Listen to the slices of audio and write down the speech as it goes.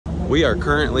We are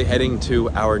currently heading to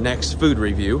our next food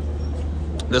review.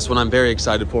 This one I'm very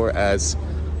excited for, as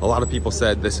a lot of people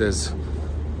said this is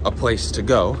a place to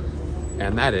go,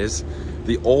 and that is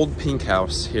the Olde Pink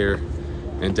House here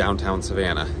in downtown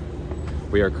Savannah.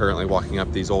 We are currently walking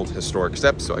up these old historic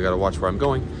steps, so I gotta watch where I'm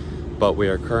going, but we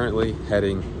are currently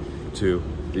heading to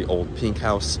the Olde Pink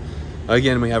House.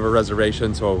 Again, we have a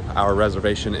reservation, so our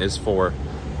reservation is for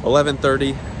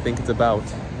 11:30. I think it's about,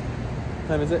 what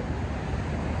time is it?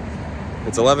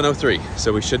 It's 11:03,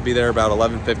 so we should be there about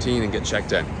 11:15 and get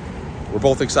checked in. We're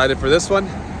both excited for this one.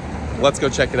 Let's go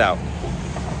check it out.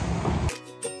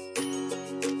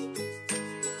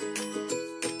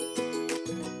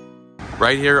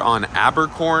 Right here on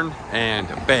Abercorn and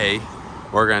Bay,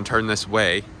 we're gonna turn this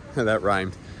way. That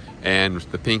rhymed. And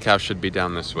the Pink House should be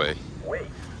down this way.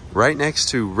 Right next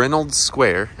to Reynolds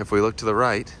Square, if we look to the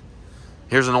right,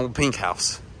 here's an Olde Pink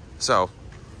House. So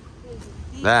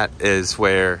that is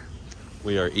where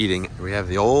we are eating. We have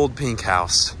the Olde Pink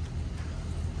House.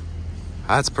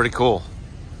 That's pretty cool.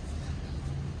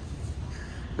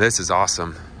 This is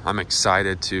awesome. I'm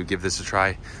excited to give this a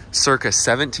try. Circa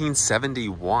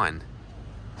 1771.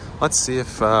 Let's see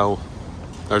if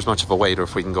there's much of a wait or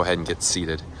if we can go ahead and get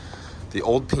seated. The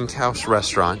Olde Pink House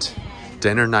restaurant.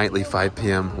 Dinner nightly, 5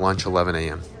 p.m., lunch 11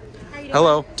 a.m.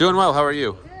 Hello, doing well, how are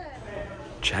you? Good.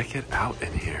 Check it out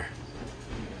in here.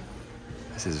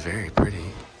 This is very pretty.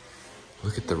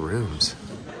 Look at the rooms.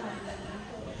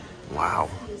 Wow.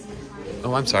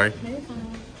 Oh, I'm sorry.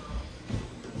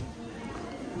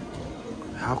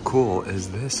 How cool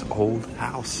is this old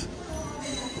house?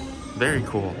 Very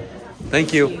cool.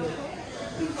 Thank you.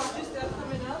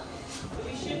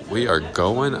 We are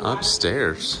going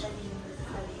upstairs.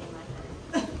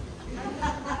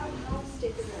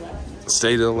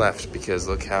 Stay to the left because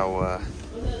look how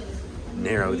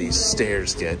narrow these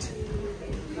stairs get.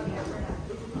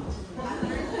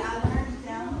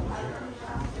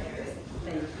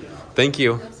 Thank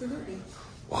you. Absolutely.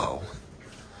 Whoa.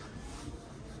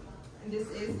 And this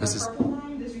is This the is- purple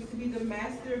room. This used to be the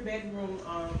master bedroom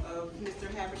of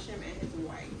Mr. Havisham and his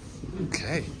wife.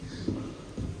 Okay.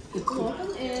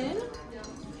 Welcome in.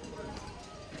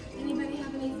 Anybody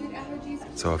have any food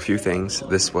allergies? So a few things.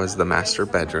 This was the master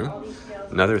bedroom.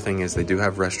 Another thing is they do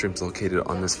have restrooms located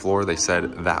on this floor. They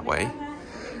said that way.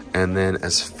 And then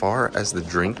as far as the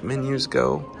drink menus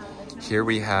go, here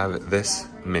we have this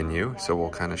menu. So we'll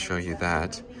kind of show you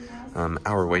that.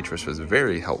 Our waitress was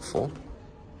very helpful.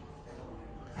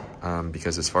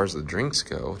 Because as far as the drinks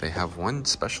go, they have one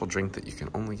special drink that you can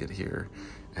only get here.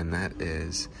 And that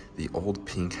is the Olde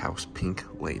Pink House Pink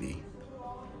Lady.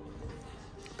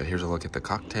 But here's a look at the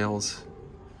cocktails.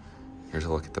 Here's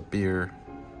a look at the beer.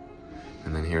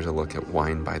 And then here's a look at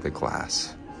wine by the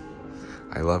glass.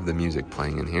 I love the music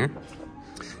playing in here.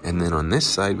 And then on this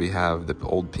side, we have the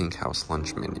Olde Pink House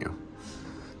lunch menu.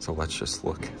 So let's just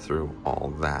look through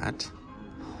all that.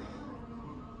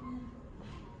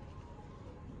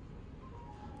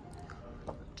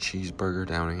 Cheeseburger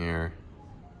down here.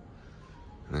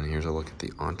 And then here's a look at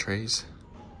the entrees.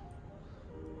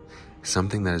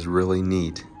 Something that is really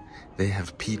neat. They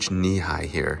have peach knee-high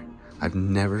here. I've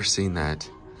never seen that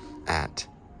at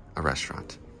a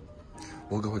restaurant.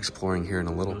 We'll go exploring here in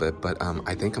a little bit, but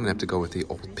I think I'm gonna have to go with the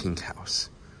Olde Pink House.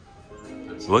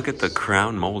 Look at the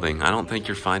crown molding. I don't think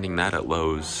you're finding that at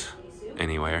Lowe's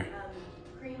anywhere.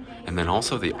 And then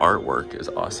also the artwork is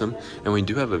awesome. And we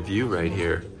do have a view right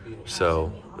here.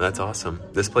 So that's awesome.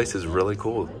 This place is really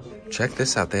cool. Check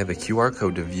this out. They have a QR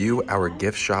code to view our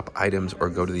gift shop items or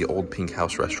go to the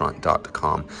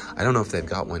oldpinkhouse.com. I don't know if they've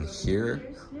got one here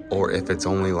or if it's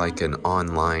only like an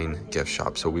online gift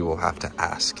shop. So we will have to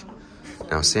ask.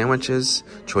 Now sandwiches,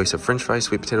 choice of french fries,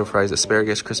 sweet potato fries,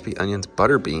 asparagus, crispy onions,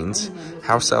 butter beans,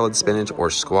 house salad, spinach, or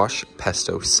squash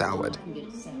pesto salad.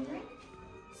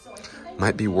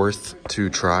 Might be worth to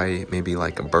try maybe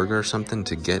like a burger or something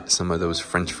to get some of those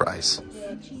french fries.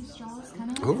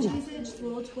 Ooh.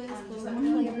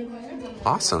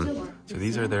 Awesome. So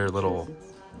these are their little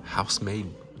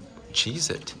house-made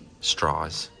Cheez-It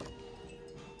straws.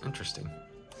 Interesting.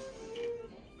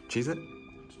 Cheez-It?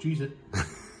 Cheez-It.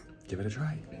 Give it a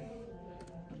try.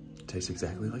 Tastes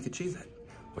exactly like a Cheez-It.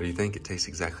 What do you think? It tastes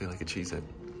exactly like a Cheez-It.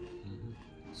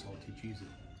 Salty Cheez-It.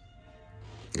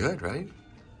 Good, right?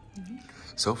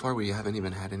 So far, we haven't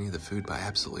even had any of the food, but I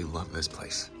absolutely love this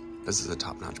place. This is a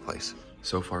top-notch place.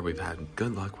 So far, we've had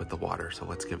good luck with the water, so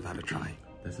let's give that a try.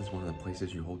 This is one of the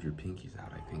places you hold your pinkies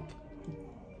out, I think.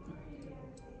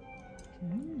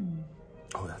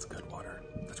 Oh, that's good water.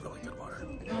 That's really good water.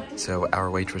 So our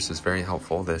waitress is very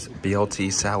helpful. This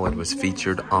BLT salad was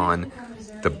featured on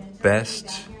the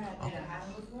best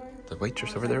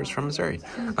waitress over there is from Missouri.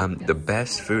 The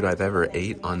best food I've ever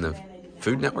ate on the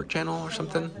Food Network channel or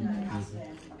something.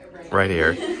 Right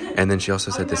here. And then she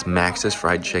also said this Max's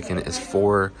fried chicken is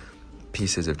 4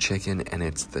 pieces of chicken, and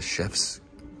it's the chef's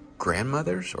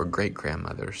grandmother's or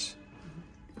great-grandmother's?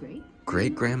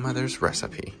 Great-grandmother's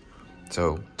recipe.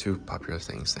 So 2 popular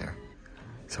things there.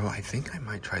 So I think I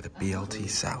might try the BLT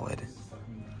salad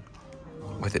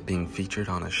with it being featured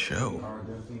on a show.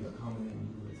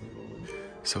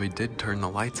 So we did turn the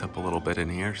lights up a little bit in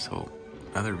here, so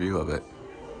another view of it.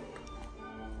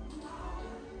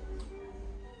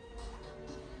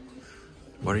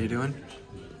 What are you doing?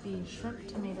 The shrimp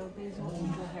tomato basil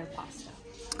angel hair pasta.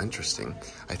 Interesting.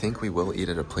 I think we will eat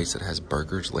at a place that has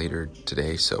burgers later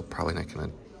today, so probably not gonna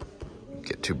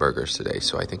get 2 burgers today.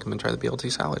 So I think I'm gonna try the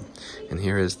BLT salad. And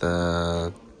here is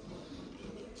the,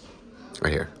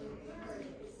 right here.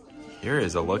 Here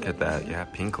is a look at that, yeah,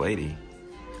 Pink Lady.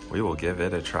 We will give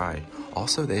it a try.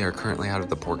 Also, they are currently out of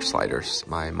the pork sliders.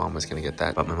 My mom was gonna get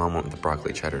that, but my mom went with the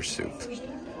broccoli cheddar soup.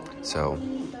 So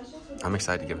I'm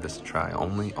excited to give this a try.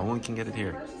 Only can get it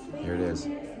here. Here it is.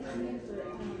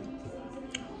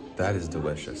 That is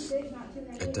delicious.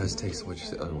 It does taste like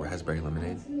raspberry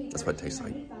lemonade. That's what it tastes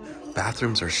like.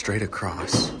 Bathrooms are straight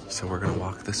across, so we're gonna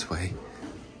walk this way.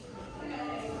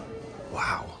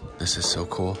 Wow, this is so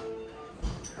cool.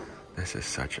 This is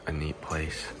such a neat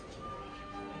place.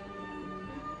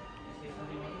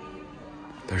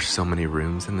 There's so many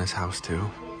rooms in this house too.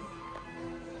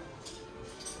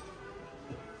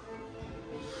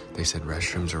 They said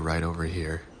restrooms are right over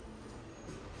here.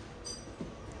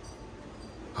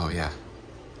 Oh yeah.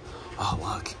 Oh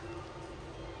look.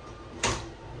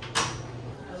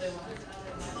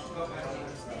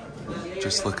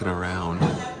 Just looking around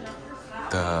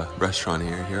the restaurant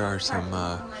here. Here are some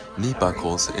knee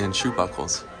buckles and shoe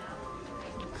buckles.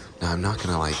 Now I'm not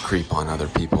gonna like creep on other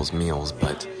people's meals,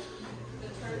 but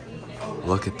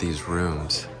look at these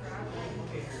rooms.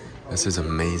 This is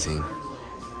amazing.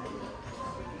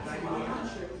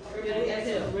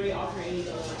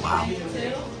 Wow.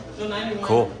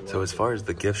 Cool. So as far as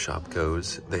the gift shop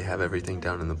goes, they have everything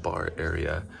down in the bar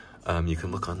area. You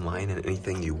can look online and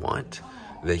anything you want,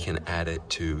 they can add it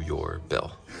to your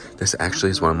bill. This actually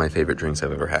is one of my favorite drinks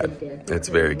I've ever had. It's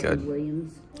very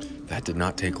good. That did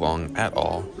not take long at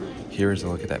all. Here is a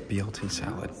look at that BLT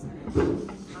salad.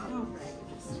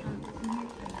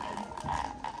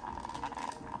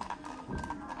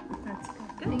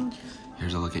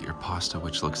 Here's a look at your pasta,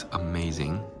 which looks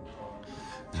amazing.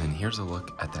 And then here's a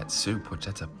look at that soup, which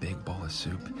that's a big bowl of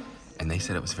soup. And they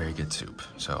said it was very good soup.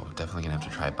 So definitely gonna have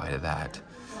to try a bite of that.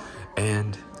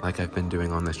 And like I've been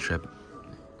doing on this trip,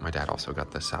 my dad also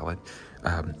got the salad.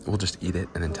 We'll just eat it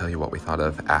and then tell you what we thought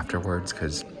of afterwards,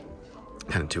 because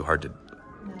kind of too hard to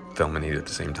film and eat at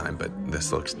the same time, but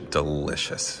this looks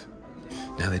delicious.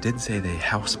 Now they did say they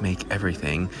house make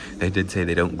everything. They did say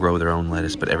they don't grow their own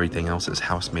lettuce, but everything else is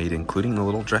house made, including the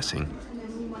little dressing.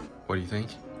 What do you think?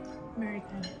 Very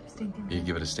good. Stinking. You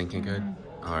give it a stinking good?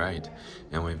 All right.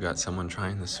 And we've got someone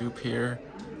trying the soup here.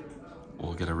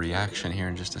 We'll get a reaction here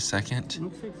in just a second.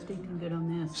 Looks like stinking good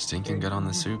on this. Stinking good on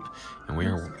the soup. And we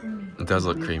are, it does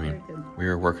look creamy. We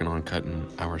are working on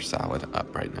cutting our salad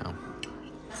up right now.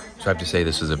 So I have to say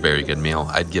this was a very good meal.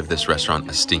 I'd give this restaurant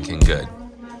a stinking good.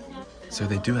 So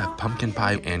they do have pumpkin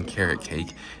pie and carrot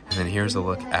cake. And then here's a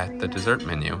look at the dessert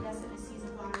menu.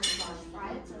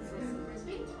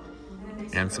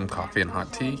 And some coffee and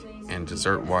hot tea and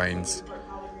dessert wines.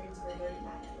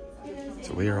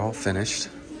 So we are all finished.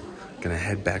 Gonna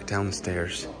head back down the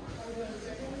stairs.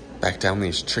 Back down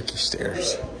these tricky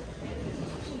stairs.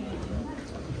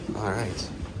 All right,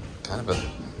 kind of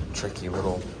a tricky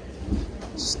little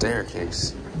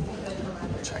staircase.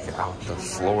 Check out the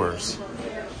floors.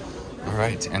 All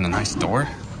right, and a nice door.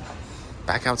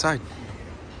 Back outside.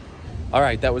 All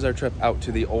right, that was our trip out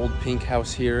to the Olde Pink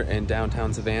House here in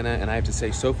downtown Savannah. And I have to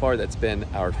say, so far, that's been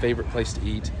our favorite place to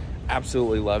eat.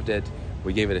 Absolutely loved it.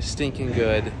 We gave it a stinking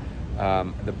good.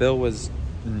 The bill was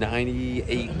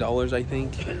 $98, I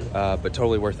think, but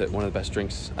totally worth it. One of the best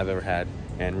drinks I've ever had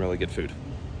and really good food.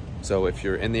 So if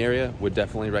you're in the area, would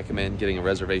definitely recommend getting a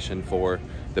reservation for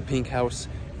the Pink House.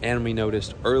 And we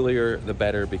noticed earlier the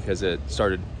better, because it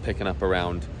started picking up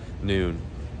around noon.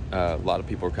 A lot of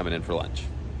people were coming in for lunch.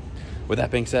 With that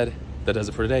being said, that does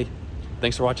it for today.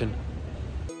 Thanks for watching.